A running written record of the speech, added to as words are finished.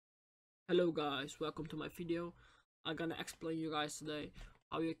Hello guys, welcome to my video. I'm gonna explain you guys today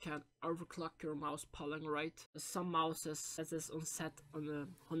how you can overclock your mouse polling rate. Some mouses that is on set on a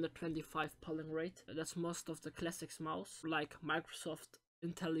 125 polling rate. That's most of the classics mouse, like Microsoft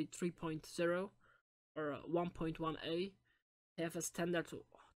Intel 3.0 or 1.1a. They have a standard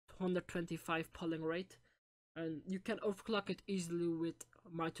 125 polling rate, and you can overclock it easily with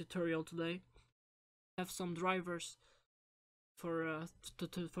my tutorial today. I have some drivers for the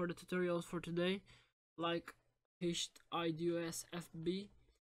tutorials for today, like HIDUS FB.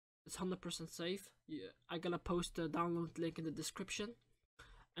 It's 100% safe. I'm gonna post the download link in the description,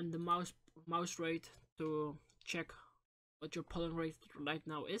 and the mouse rate to check what your polling rate right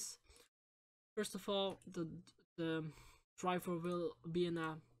now is. First of all, the driver will be in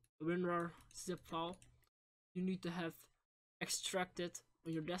a WinRAR zip file. You need to have extracted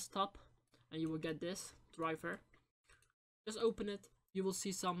on your desktop, and you will get this driver. Just open it. You will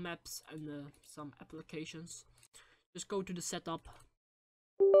see some maps and some applications. Just go to the setup.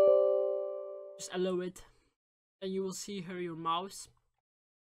 Just allow it. And you will see here your mouse.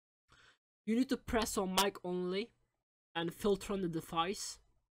 You need to press on mic only and filter on the device.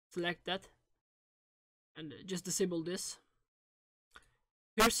 Select that. And just disable this.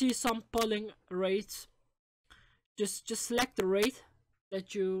 Here see some polling rates. Just select the rate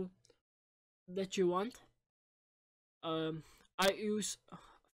that you want. I use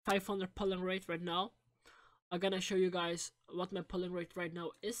 500 polling rate right now. I'm gonna show you guys what my polling rate right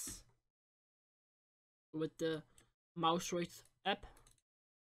now is with the mouse rate app.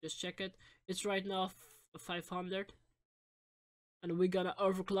 Just check it. It's right now 500, and we're gonna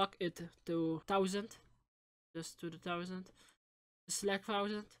overclock it to 1000. Just to the 1000. Select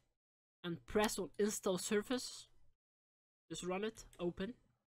 1000 and press on install service. Just run it, open,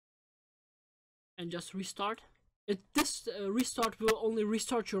 and just restart. This restart will only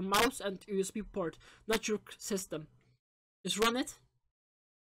restart your mouse and USB port, not your system. Just run it.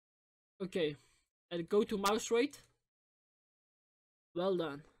 Okay, and go to mouse rate. Well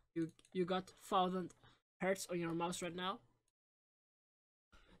done. You got 1000 Hz on your mouse right now.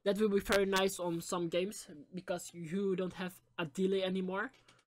 That will be very nice on some games because you don't have a delay anymore.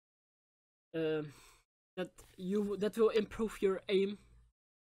 That will improve your aim,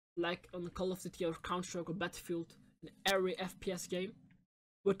 like on Call of Duty or Counter-Strike or Battlefield, in every FPS game.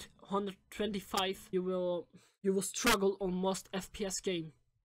 With 125, you will struggle on most FPS game.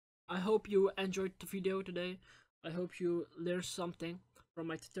 I hope you enjoyed the video today. I hope you learned something from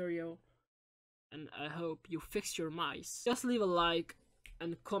my tutorial, and I hope you fix your mice. Just leave a like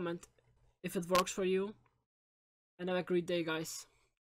and comment if it works for you, and have a great day, guys.